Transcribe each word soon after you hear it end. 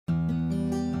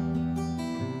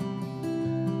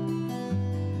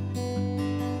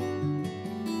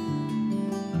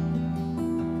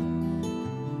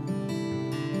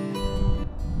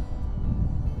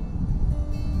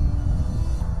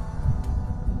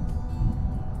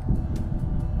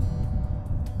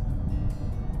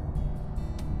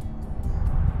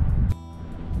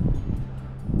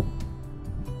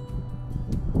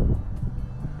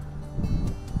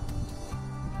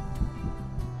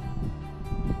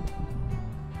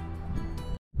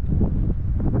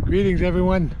Greetings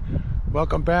everyone,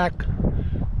 welcome back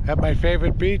at my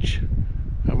favorite beach.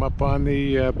 I'm up on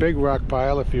the big rock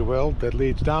pile, if you will, that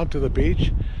leads down to the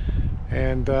beach,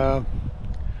 and got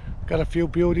a few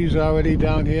beauties already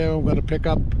down here. I'm going to pick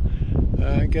up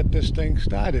and get this thing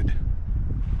started.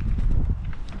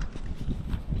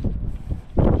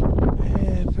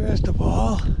 And first of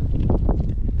all,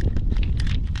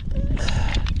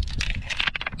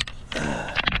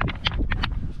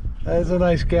 there's a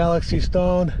nice galaxy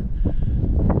stone,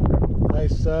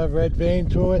 nice red vein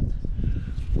through it.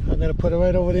 I'm going to put it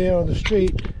right over there on the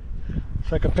street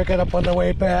so I can pick it up on the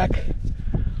way back.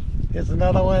 Here's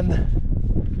another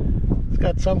one. It's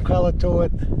got some color to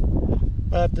it,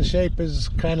 but the shape is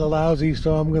kind of lousy,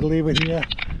 so I'm going to leave it here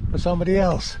for somebody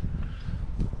else.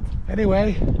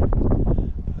 Anyway,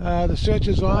 the search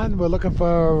is on. We're looking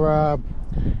for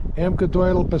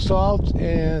ambergranite basalt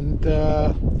and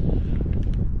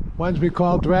ones we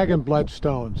call dragon blood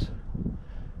stones.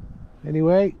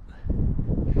 Anyway,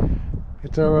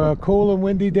 it's a cool and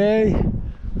windy day,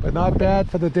 but not bad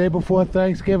for the day before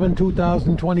Thanksgiving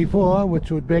 2024,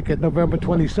 which would make it November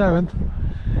 27th.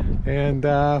 And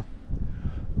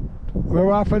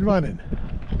we're off and running.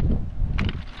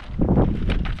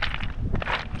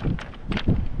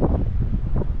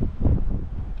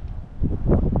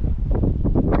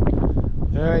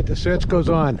 Alright, the search goes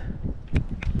on.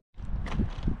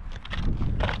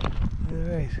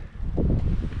 Alright,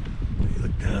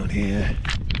 look down here.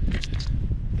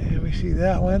 And we see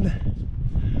that one.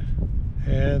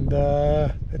 And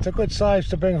it's a good size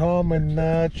to bring home, and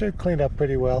it should clean up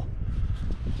pretty well.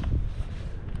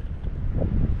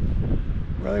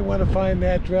 Really want to find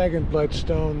that dragon blood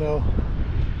stone though.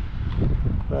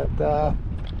 But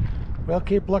we'll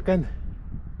keep looking.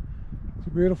 It's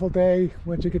a beautiful day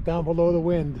once you get down below the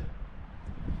wind.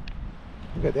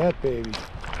 Look at that baby.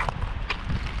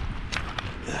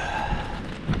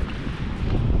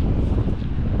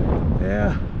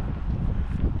 Yeah.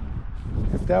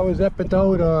 If that was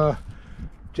epidote or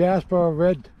jasper or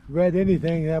red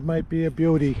anything, that might be a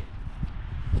beauty.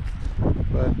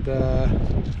 But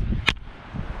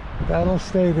that'll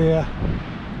stay there.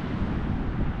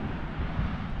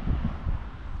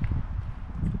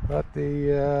 But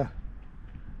the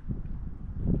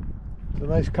it's a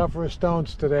nice cover of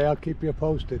stones today. I'll keep you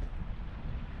posted.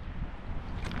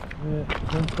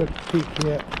 One quick peek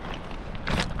here.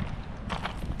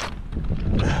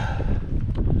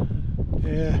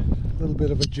 Yeah, a little bit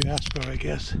of a jasper, I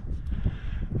guess.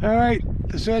 Alright,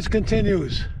 the search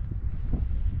continues.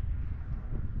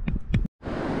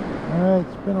 Alright,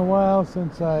 it's been a while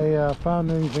since I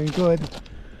found anything good.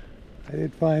 I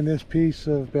did find this piece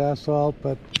of basalt,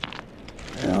 but,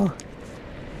 you know,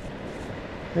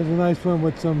 there's a nice one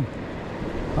with some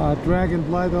dragon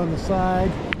blood on the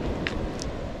side.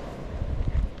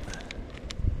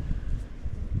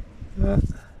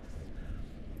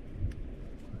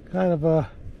 Kind of a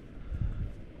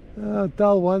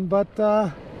dull one, but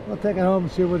I'll take it home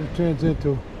and see what it turns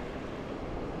into.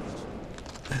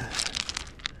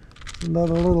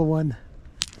 Another little one,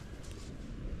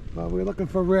 but we're looking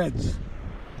for reds.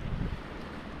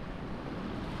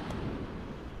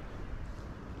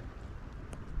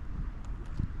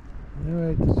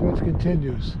 Alright, the search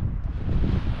continues.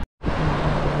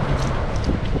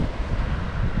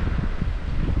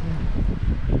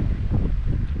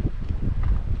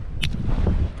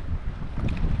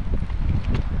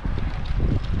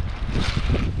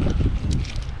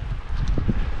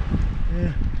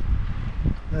 Yeah,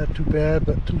 not too bad,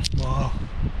 but too small.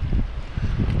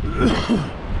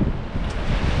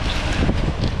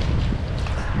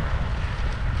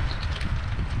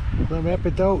 Some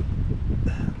epidote,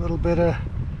 a little bit of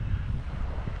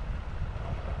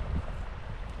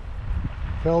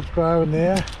feldspar in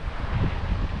there.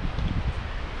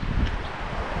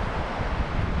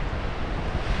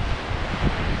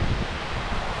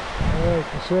 Alright,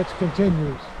 the search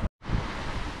continues.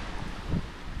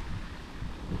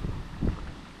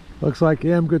 Looks like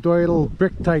ambergranite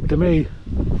bricktite to me.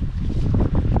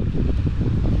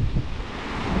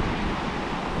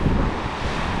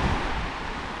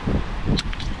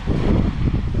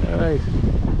 Alright,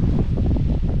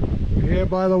 we're here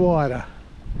by the water.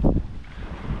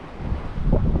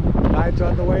 Tide's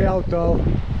on the way out though, but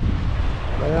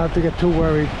I don't have to get too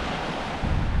worried.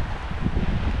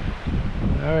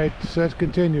 Alright, the search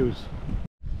continues.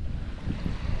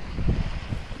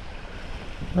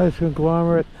 Nice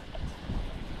conglomerate.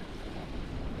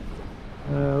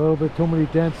 A little bit too many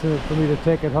dents in it for me to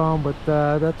take it home, but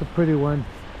that's a pretty one.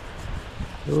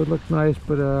 It would look nice,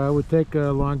 but it would take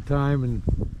a long time, and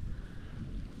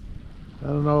I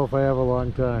don't know if I have a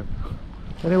long time.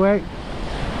 Anyway,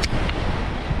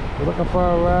 We're looking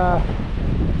for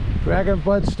dragon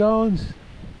blood stones,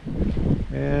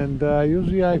 and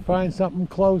usually I find something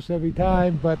close every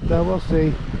time, but we'll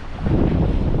see.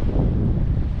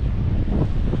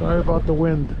 Sorry about the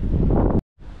wind.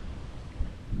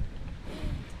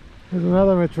 Here's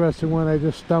another interesting one I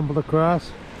just stumbled across.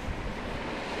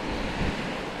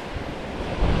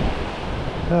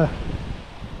 I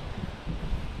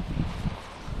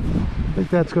think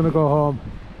that's going to go home.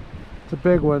 It's a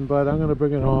big one, but I'm going to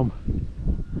bring it home.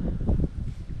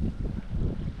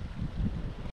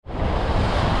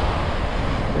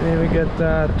 Didn't even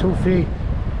get 2 feet.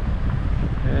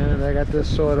 And I got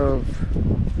this sort of,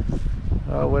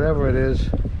 whatever it is.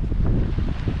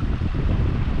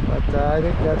 But I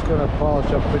think that's going to polish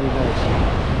up pretty nice.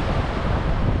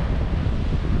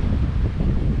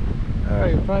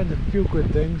 Alright, find a few good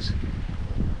things.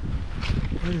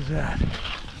 What is that?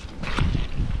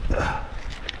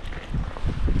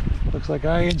 Looks like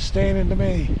iron staining to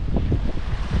me.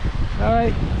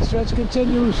 Alright, the search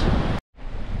continues.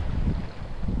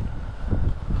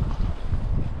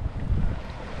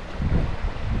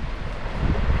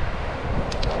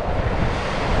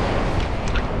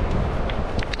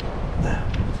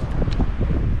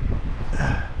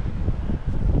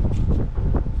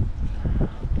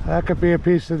 That could be a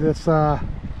piece of this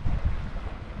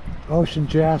ocean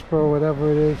jasper or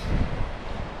whatever it is.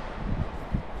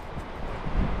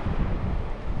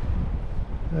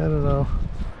 I don't know.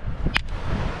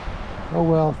 Oh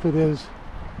well, if it is.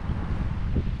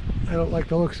 I don't like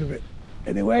the looks of it.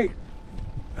 Anyway,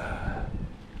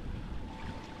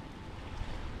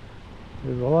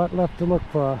 there's a lot left to look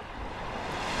for.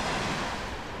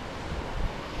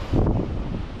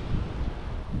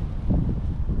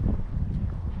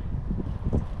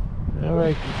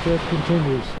 Alright, the search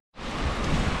continues.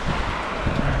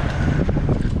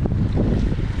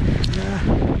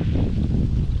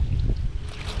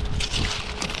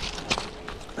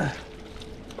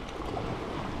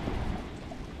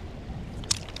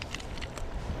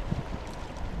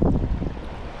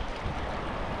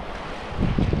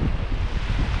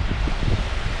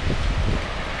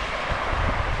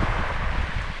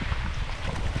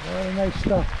 Very nice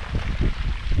stuff.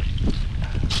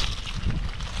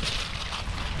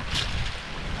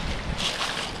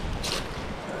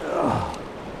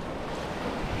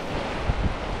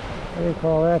 What do you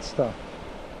call that stuff?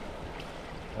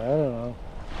 I don't know.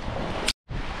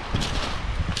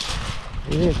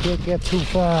 You can't get too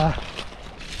far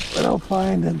without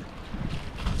finding.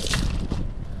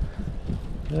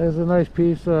 There's a nice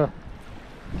piece of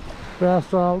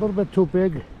basalt, a little bit too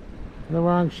big, in the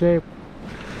wrong shape,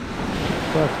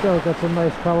 but still got some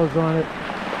nice colors on it.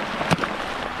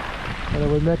 And it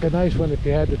would make a nice one if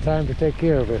you had the time to take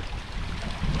care of it.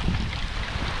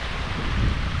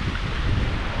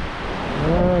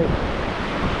 Alright.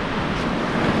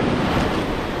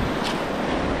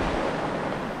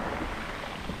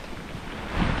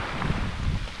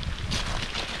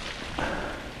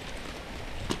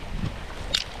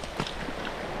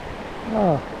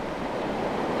 Oh.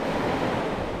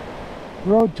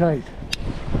 Road tight.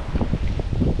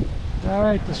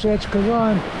 Alright, the search goes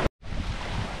on.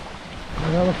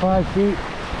 Another 5 feet.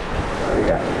 What do we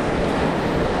got?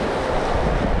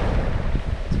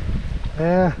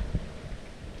 Yeah.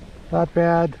 Not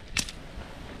bad,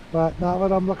 but not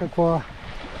what I'm looking for.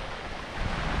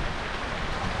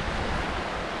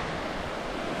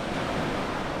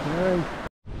 Alright,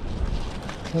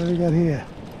 what do we got here?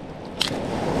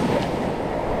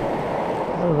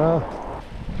 I don't know.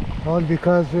 Only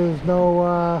because there's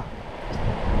no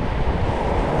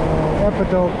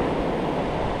epidote.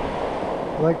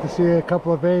 I'd like to see a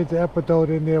couple of veins of epidote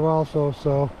in there also,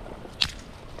 so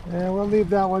yeah, we'll leave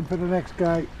that one for the next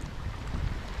guy.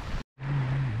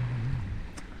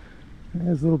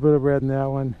 There's a little bit of red in that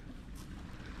one.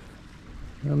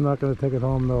 I'm not going to take it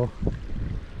home though.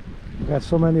 Got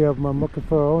so many of them. I'm looking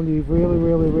for only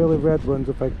really red ones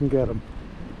if I can get them.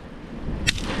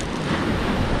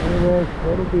 Anyway,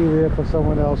 it'll be there for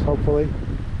someone else hopefully.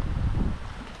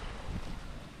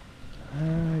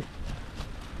 Alright.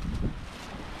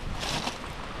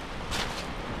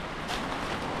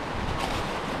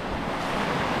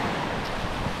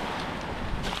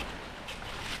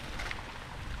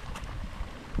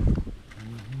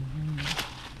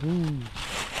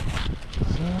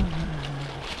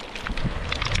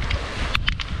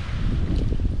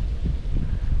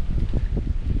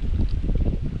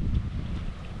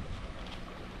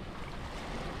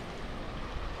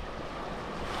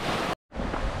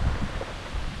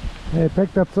 I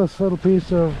picked up this little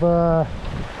piece of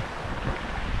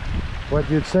what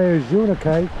you'd say is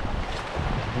unakite.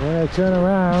 And when I turn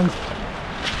around,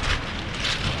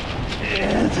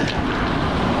 And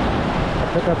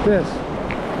I'll pick up this,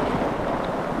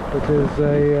 which is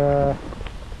a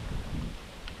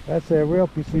that's a real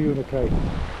piece of Unikite.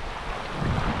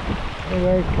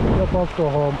 Anyway, they'll both go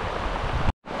home.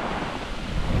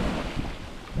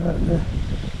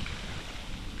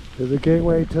 There's a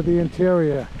gateway to the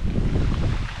interior.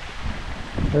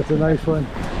 That's a nice one.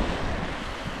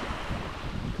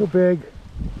 Too big.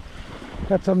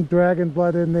 Got some dragon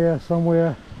blood in there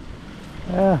somewhere.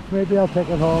 Maybe I'll take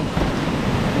it home.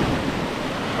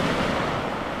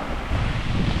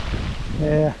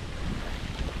 Yeah.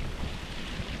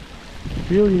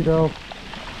 Beauty though.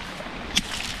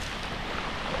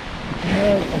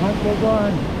 Alright, the hunt goes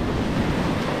on.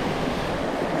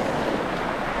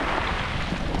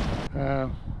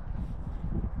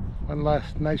 One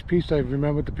last nice piece. I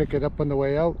remembered to pick it up on the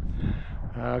way out.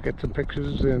 I'll get some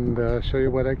pictures and show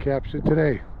you what I captured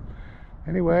today.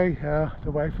 Anyway,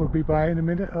 the wife will be by in a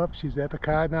minute. Oh, she's at the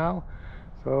car now,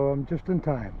 so I'm just in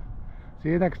time. See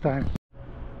you next time.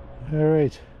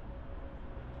 Alright,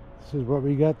 this is what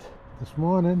we got this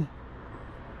morning.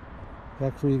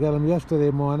 Actually, we got them yesterday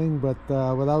morning, but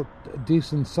without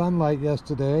decent sunlight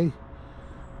yesterday,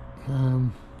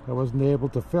 I wasn't able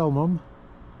to film them.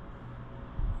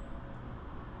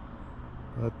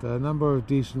 But a number of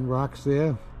decent rocks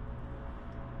there.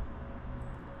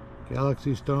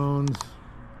 Galaxy stones.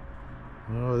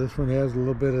 Oh, this one has a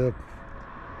little bit of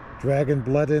dragon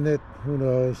blood in it. Who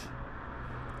knows?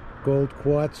 Gold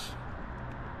quartz.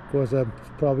 Of course, that's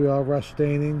probably all rust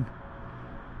staining.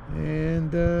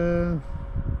 And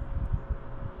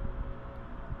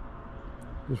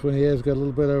this one here has got a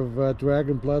little bit of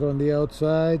dragon blood on the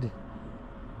outside.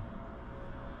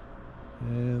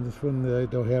 And this one, I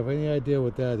don't have any idea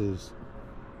what that is.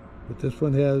 But this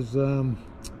one has some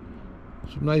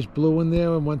nice blue in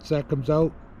there, and once that comes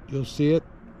out, you'll see it.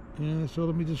 And so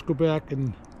let me just go back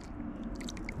and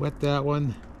wet that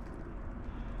one.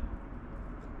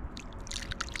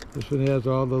 This one has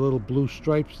all the little blue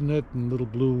stripes in it and little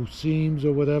blue seams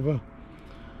or whatever.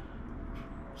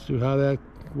 See how that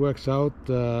works out.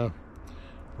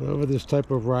 Whatever this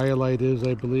type of rhyolite is,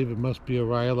 I believe it must be a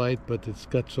rhyolite, but it's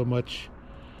got so much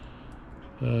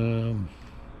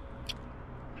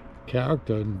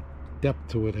character and depth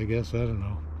to it, I guess. I don't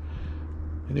know.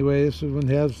 Anyway, this one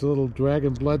has a little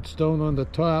dragon bloodstone on the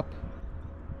top.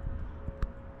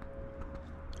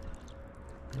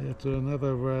 It's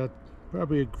another,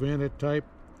 probably a granite type,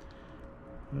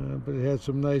 but it has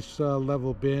some nice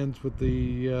level bands with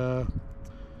the, well,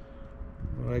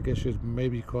 I guess you'd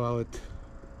maybe call it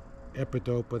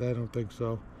epidote, but I don't think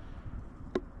so.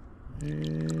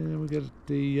 And we got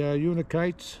the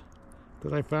Unikites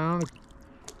that I found.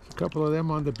 A couple of them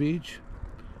on the beach.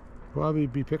 Probably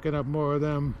be picking up more of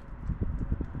them.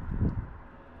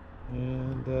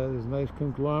 And there's a nice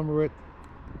conglomerate.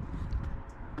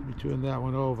 Let me turn that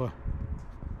one over.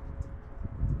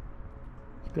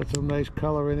 It's got some nice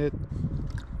color in it.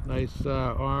 Nice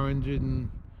orange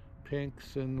and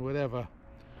pinks and whatever.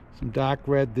 Some dark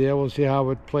red there. We'll see how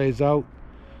it plays out.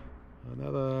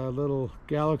 Another little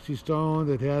galaxy stone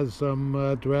that has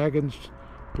some dragon's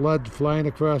blood flying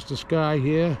across the sky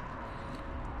here.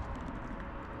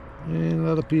 And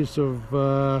another piece of,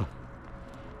 I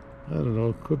don't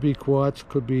know, could be quartz,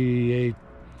 could be a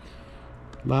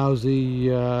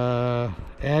lousy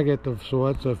agate of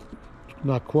sorts, of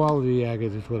not quality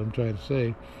agate is what I'm trying to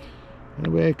say.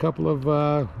 Anyway, a couple of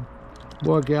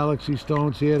more galaxy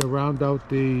stones here to round out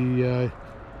the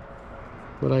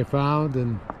what I found,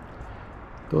 and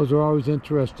those are always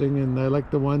interesting, and I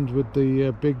like the ones with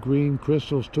the big green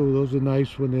crystals too. Those are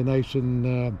nice when they're nice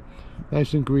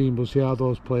and green. We'll see how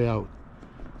those play out.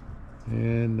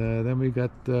 And then we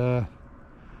got this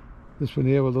one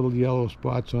here with little yellow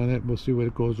spots on it. We'll see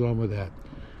what goes on with that.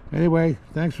 Anyway,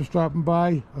 thanks for stopping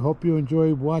by. I hope you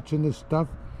enjoy watching this stuff.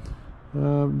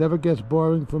 Never gets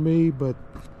boring for me, but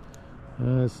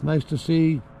it's nice to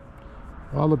see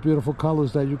all the beautiful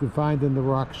colors that you can find in the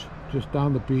rocks just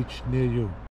down the beach near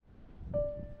you.